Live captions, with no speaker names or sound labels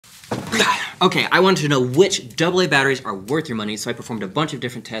Okay, I wanted to know which AA batteries are worth your money, so I performed a bunch of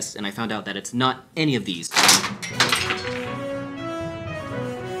different tests and I found out that it's not any of these.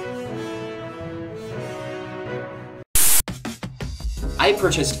 I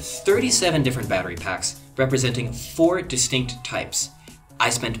purchased 37 different battery packs representing 4 distinct types.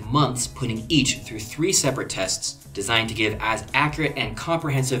 I spent months putting each through 3 separate tests designed to give as accurate and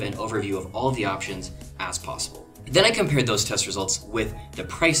comprehensive an overview of all of the options as possible. Then I compared those test results with the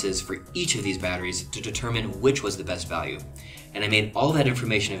prices for each of these batteries to determine which was the best value. And I made all that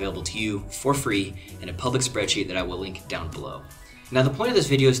information available to you for free in a public spreadsheet that I will link down below. Now the point of this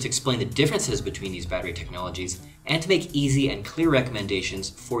video is to explain the differences between these battery technologies and to make easy and clear recommendations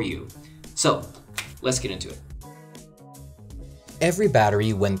for you. So let's get into it. Every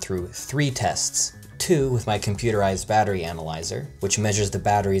battery went through 3 tests. 2 with my computerized battery analyzer, which measures the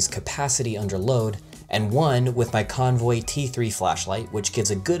battery's capacity under load, and 1 with my Convoy T3 flashlight, which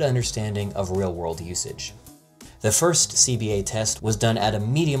gives a good understanding of real-world usage. The first CBA test was done at a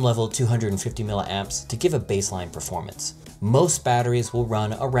medium level 250 milliamps to give a baseline performance. Most batteries will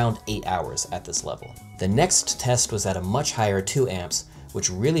run around 8 hours at this level. The next test was at a much higher 2 amps, which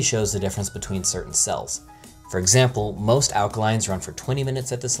really shows the difference between certain cells. For example, most alkalines run for 20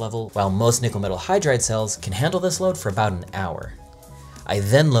 minutes at this level, while most nickel metal hydride cells can handle this load for about an hour. I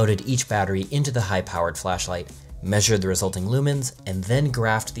then loaded each battery into the high-powered flashlight, measured the resulting lumens, and then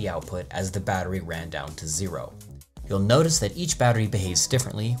graphed the output as the battery ran down to 0. You'll notice that each battery behaves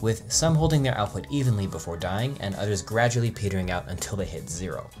differently, with some holding their output evenly before dying and others gradually petering out until they hit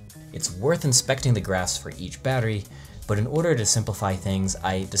 0. It's worth inspecting the graphs for each battery, but in order to simplify things,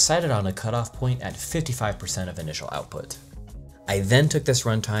 I decided on a cutoff point at 55% of initial output. I then took this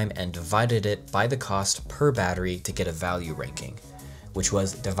runtime and divided it by the cost per battery to get a value ranking, which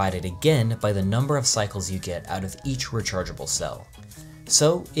was divided again by the number of cycles you get out of each rechargeable cell.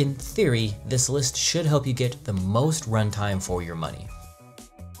 So, in theory, this list should help you get the most runtime for your money.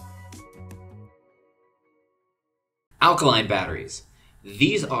 Alkaline batteries.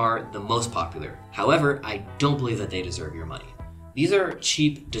 These are the most popular. However, I don't believe that they deserve your money. These are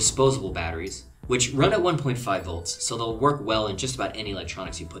cheap, disposable batteries, which run at 1.5 volts, so they'll work well in just about any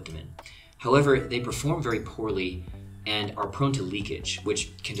electronics you put them in. However, they perform very poorly and are prone to leakage,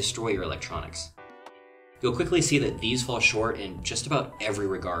 which can destroy your electronics. You'll quickly see that these fall short in just about every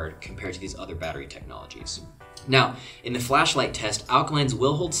regard compared to these other battery technologies. Now, in the flashlight test, alkalines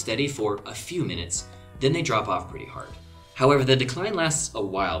will hold steady for a few minutes, then they drop off pretty hard. However, the decline lasts a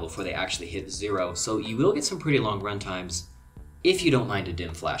while before they actually hit 0, so you will get some pretty long run times if you don't mind a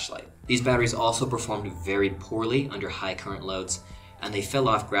dim flashlight. These batteries also performed very poorly under high current loads, and they fell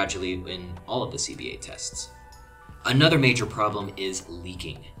off gradually in all of the CBA tests. Another major problem is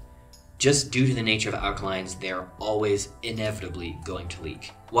leaking. Just due to the nature of alkalines, they are always inevitably going to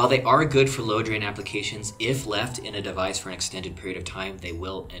leak. While they are good for low drain applications, if left in a device for an extended period of time, they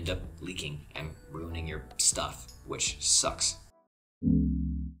will end up leaking and ruining your stuff, which sucks.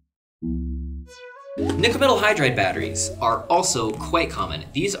 Nickel metal hydride batteries are also quite common.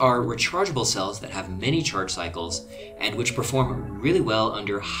 These are rechargeable cells that have many charge cycles and which perform really well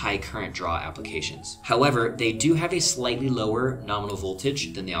under high current draw applications. However, they do have a slightly lower nominal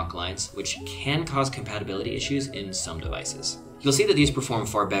voltage than the alkalines, which can cause compatibility issues in some devices. You'll see that these perform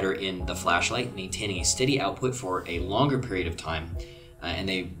far better in the flashlight, maintaining a steady output for a longer period of time, and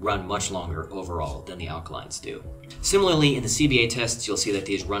they run much longer overall than the alkalines do. Similarly, in the CBA tests, you'll see that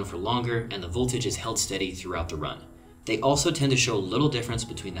these run for longer and the voltage is held steady throughout the run. They also tend to show little difference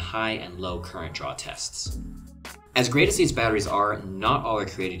between the high and low current draw tests. As great as these batteries are, not all are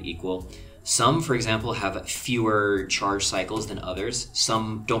created equal. Some, for example, have fewer charge cycles than others.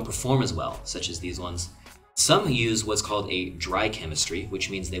 Some don't perform as well, such as these ones. Some use what's called a dry chemistry, which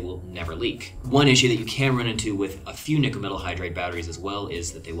means they will never leak. One issue that you can run into with a few nickel metal hydride batteries as well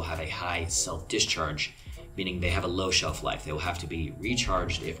is that they will have a high self-discharge, meaning they have a low shelf life. They will have to be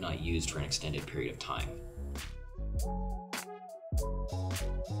recharged if not used for an extended period of time.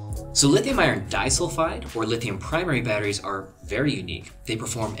 So lithium-ion disulfide or lithium primary batteries are very unique. They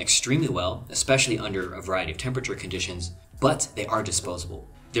perform extremely well, especially under a variety of temperature conditions, but they are disposable.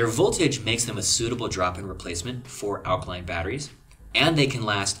 Their voltage makes them a suitable drop-in replacement for alkaline batteries, and they can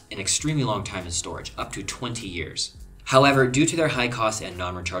last an extremely long time in storage, up to 20 years. However, due to their high cost and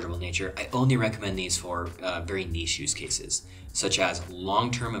non-rechargeable nature, I only recommend these for very niche use cases, such as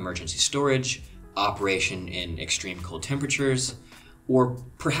long-term emergency storage, operation in extreme cold temperatures, or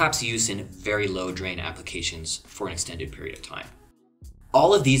perhaps use in very low drain applications for an extended period of time.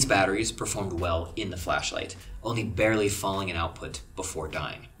 All of these batteries performed well in the flashlight, only barely falling in output before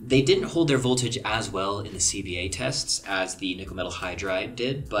dying. They didn't hold their voltage as well in the CBA tests as the nickel metal hydride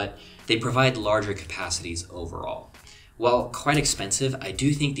did, but they provide larger capacities overall. While quite expensive, I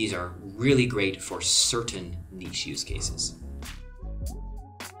do think these are really great for certain niche use cases.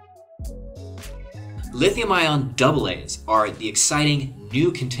 Lithium-ion AA's are the exciting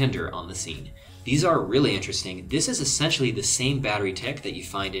new contender on the scene. These are really interesting. This is essentially the same battery tech that you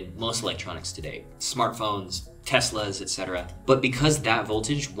find in most electronics today, smartphones, Teslas, etc. But because that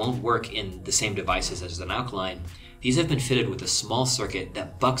voltage won't work in the same devices as an alkaline, these have been fitted with a small circuit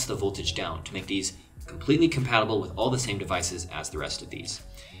that bucks the voltage down to make these completely compatible with all the same devices as the rest of these.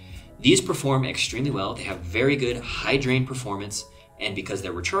 These perform extremely well. They have very good high drain performance, and because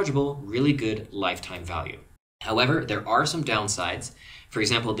they're rechargeable, really good lifetime value. However, there are some downsides. For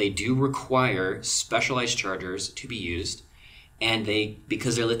example, they do require specialized chargers to be used, and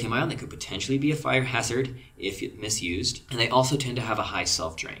because they're lithium ion, they could potentially be a fire hazard if misused, and they also tend to have a high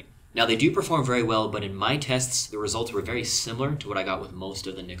self-drain. Now, they do perform very well, but in my tests, the results were very similar to what I got with most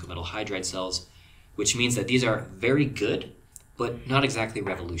of the nickel metal hydride cells, which means that these are very good, but not exactly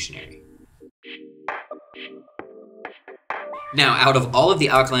revolutionary. Now, out of all of the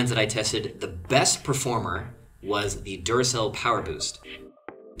alkalines that I tested, the best performer was the Duracell Power Boost.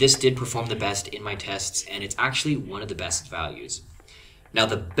 This did perform the best in my tests, and it's actually one of the best values. Now,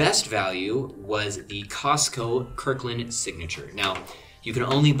 the best value was the Costco Kirkland Signature. Now, you can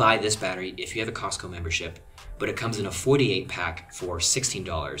only buy this battery if you have a Costco membership, but it comes in a 48 pack for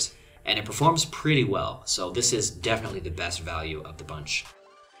 $16, and it performs pretty well, so this is definitely the best value of the bunch.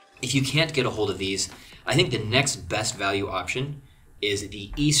 If you can't get a hold of these, I think the next best value option is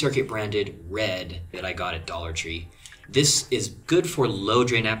the E-Circuit branded red that I got at Dollar Tree. This is good for low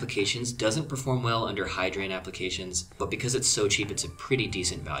drain applications, doesn't perform well under high drain applications, but because it's so cheap, it's a pretty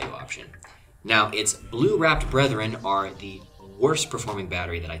decent value option. Now, its blue wrapped brethren are the worst performing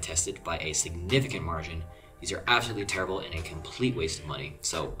battery that I tested by a significant margin. These are absolutely terrible and a complete waste of money,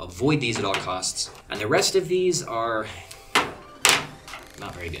 so avoid these at all costs. And the rest of these are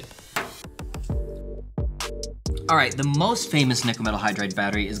not very good. All right, the most famous nickel metal hydride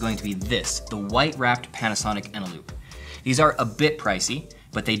battery is going to be this, the white wrapped Panasonic eneloop. These are a bit pricey,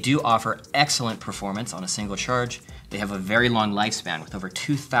 but they do offer excellent performance on a single charge. They have a very long lifespan with over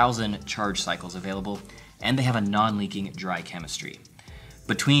 2,000 charge cycles available, and they have a non-leaking dry chemistry.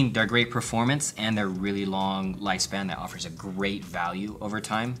 Between their great performance and their really long lifespan that offers a great value over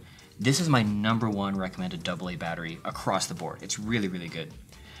time, this is my #1 recommended AA battery across the board. It's really, really good.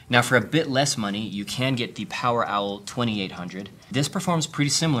 Now, for a bit less money, you can get the Power Owl 2800. This performs pretty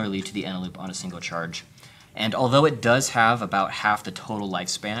similarly to the eneloop on a single charge. And although it does have about half the total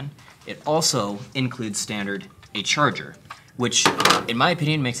lifespan, it also includes standard a charger, which in my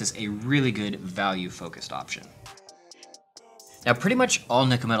opinion makes this a really good value-focused option. Now, pretty much all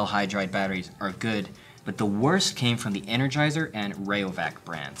nickel metal hydride batteries are good, but the worst came from the Energizer and Rayovac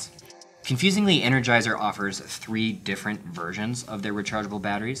brands. Confusingly, Energizer offers 3 different versions of their rechargeable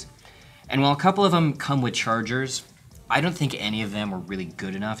batteries, and while a couple of them come with chargers, I don't think any of them are really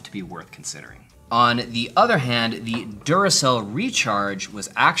good enough to be worth considering. On the other hand, the Duracell Recharge was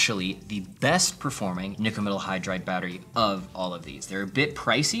actually the best performing nickel metal hydride battery of all of these. They're a bit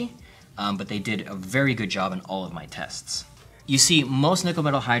pricey, but they did a very good job in all of my tests. You see, most nickel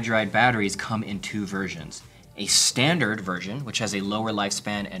metal hydride batteries come in 2 versions. A standard version, which has a lower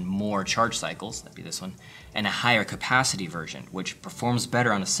lifespan and more charge cycles, that'd be this one, and a higher capacity version, which performs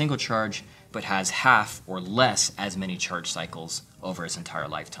better on a single charge, but has half or less as many charge cycles over its entire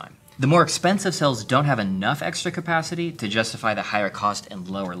lifetime. The more expensive cells don't have enough extra capacity to justify the higher cost and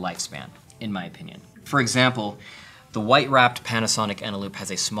lower lifespan, in my opinion. For example, the white-wrapped Panasonic eneloop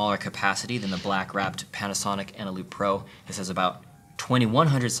has a smaller capacity than the black-wrapped Panasonic eneloop Pro. This has about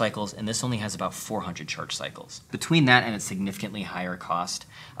 2,100 cycles, and this only has about 400 charge cycles. Between that and its significantly higher cost,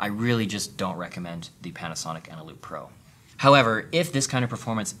 I really just don't recommend the Panasonic eneloop Pro. However, if this kind of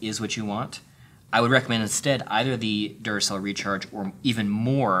performance is what you want, I would recommend instead either the Duracell Recharge or even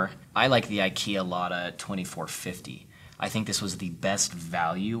more, I like the IKEA Lotta 2450. I think this was the best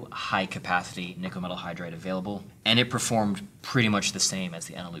value, high capacity nickel metal hydride available, and it performed pretty much the same as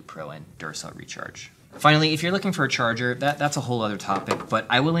the eneloop Pro and Duracell Recharge. Finally, if you're looking for a charger, that's a whole other topic, but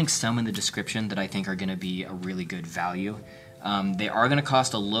I will link some in the description that I think are gonna be a really good value. They are gonna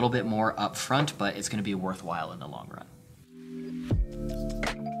cost a little bit more up front, but it's gonna be worthwhile in the long run.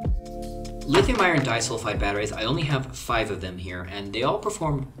 Lithium iron disulfide batteries, I only have 5 of them here, and they all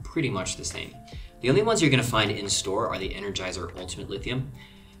perform pretty much the same. The only ones you're going to find in store are the Energizer Ultimate Lithium.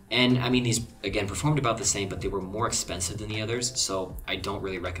 And I mean, these again performed about the same, but they were more expensive than the others, so I don't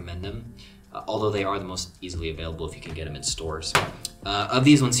really recommend them. Although they are the most easily available if you can get them in stores. Of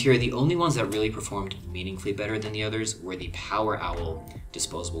these ones here, the only ones that really performed meaningfully better than the others were the Power Owl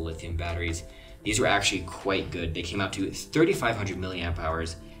disposable lithium batteries. These were actually quite good. They came out to 3,500 milliamp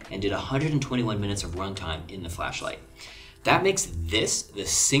hours and did 121 minutes of runtime in the flashlight. That makes this the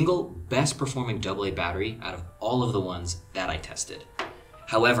single best performing AA battery out of all of the ones that I tested.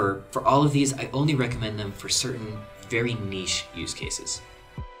 However, for all of these, I only recommend them for certain very niche use cases.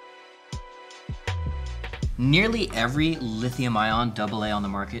 Nearly every lithium-ion AA on the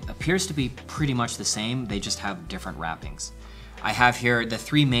market appears to be pretty much the same, they just have different wrappings. I have here the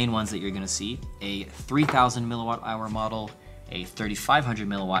three main ones that you're going to see: a 3,000 milliwatt hour model, a 3,500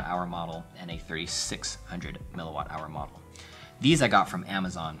 milliwatt hour model, and a 3,600 milliwatt hour model. These I got from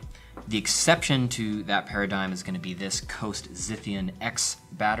Amazon. The exception to that paradigm is going to be this Coast Zithion X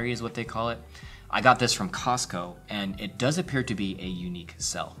battery is what they call it. I got this from Costco, and it does appear to be a unique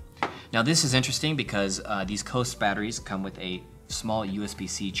cell. Now this is interesting because these Coast batteries come with a small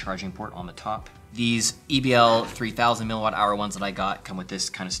USB-C charging port on the top. These EBL 3000 milliwatt hour ones that I got come with this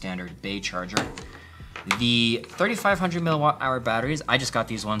kind of standard bay charger. The 3,500 milliwatt hour batteries, I just got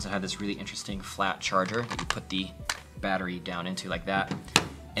these ones that have this really interesting flat charger that you put the battery down into like that.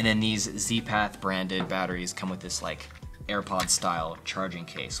 And then these Z-Path branded batteries come with this like AirPod style charging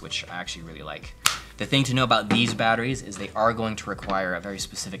case, which I actually really like. The thing to know about these batteries is they are going to require a very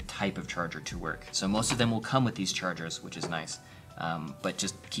specific type of charger to work. So most of them will come with these chargers, which is nice, but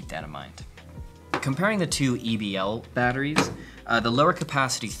just keep that in mind. Comparing the two EBL batteries, the lower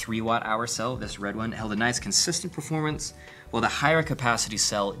capacity 3 watt hour cell, this red one, held a nice consistent performance, while the higher capacity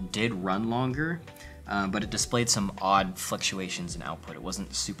cell did run longer, but it displayed some odd fluctuations in output. It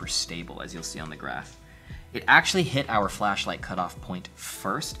wasn't super stable, as you'll see on the graph. It actually hit our flashlight cutoff point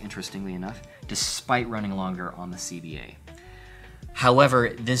first, interestingly enough, despite running longer on the CBA. However,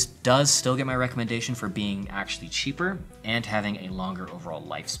 this does still get my recommendation for being actually cheaper and having a longer overall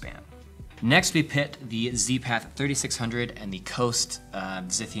lifespan. Next, we pit the Z-Path 3600 and the Coast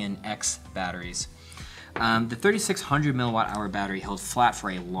Zithion X batteries. The 3,600 milliwatt hour battery held flat for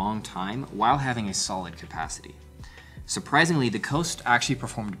a long time while having a solid capacity. Surprisingly, the Coast actually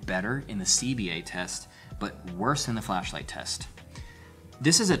performed better in the CBA test, but worse in the flashlight test.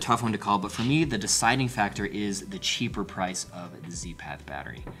 This is a tough one to call, but for me, the deciding factor is the cheaper price of the Z-Path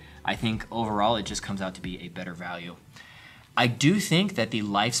battery. I think overall, it just comes out to be a better value. I do think that the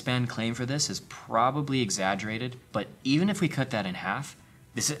lifespan claim for this is probably exaggerated, but even if we cut that in half,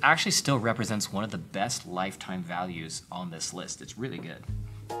 this actually still represents one of the best lifetime values on this list. It's really good.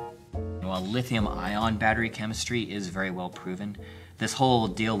 While lithium-ion battery chemistry is very well proven, this whole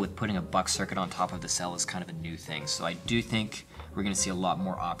deal with putting a buck circuit on top of the cell is kind of a new thing, so I do think we're going to see a lot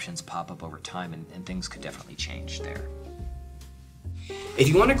more options pop up over time, and things could definitely change there. If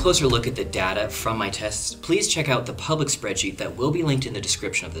you want a closer look at the data from my tests, please check out the public spreadsheet that will be linked in the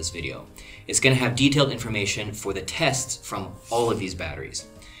description of this video. It's going to have detailed information for the tests from all of these batteries.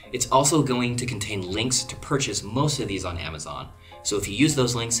 It's also going to contain links to purchase most of these on Amazon, so if you use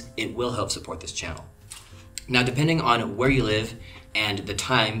those links, it will help support this channel. Now, depending on where you live and the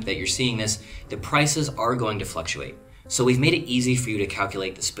time that you're seeing this, the prices are going to fluctuate. So we've made it easy for you to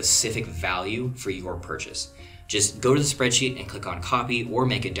calculate the specific value for your purchase. Just go to the spreadsheet and click on copy or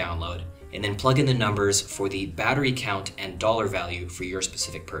make a download, and then plug in the numbers for the battery count and dollar value for your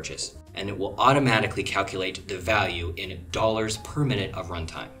specific purchase. And it will automatically calculate the value in dollars per minute of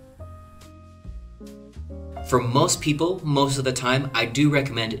runtime. For most people, most of the time, I do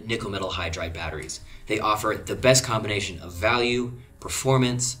recommend nickel metal hydride batteries. They offer the best combination of value,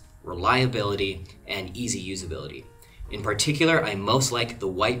 performance, reliability, and easy usability. In particular, I most like the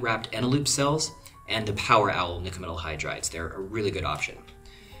white wrapped eneloop cells and the Power Owl nickel metal hydrides. They're a really good option.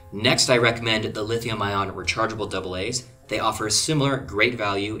 Next, I recommend the lithium-ion rechargeable AA's. They offer similar great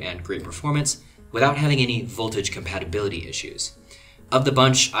value and great performance without having any voltage compatibility issues. Of the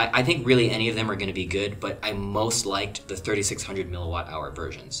bunch, I think really any of them are going to be good, but I most liked the 3,600 milliwatt hour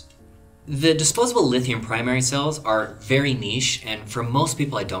versions. The disposable lithium primary cells are very niche, and for most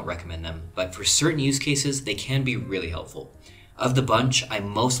people I don't recommend them, but for certain use cases they can be really helpful. Of the bunch, I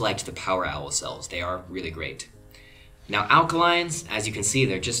most liked the Power Owl cells. They are really great. Now alkalines, as you can see,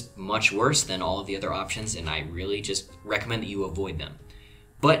 they're just much worse than all of the other options, and I really just recommend that you avoid them.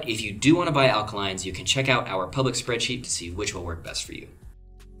 But if you do want to buy alkalines, you can check out our public spreadsheet to see which will work best for you.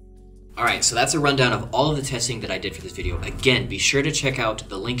 Alright, so that's a rundown of all of the testing that I did for this video. Again, be sure to check out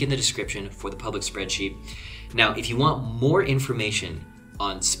the link in the description for the public spreadsheet. Now, if you want more information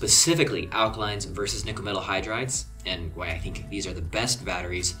on specifically alkalines versus nickel metal hydrides and why I think these are the best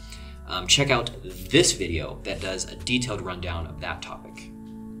batteries, check out this video that does a detailed rundown of that topic.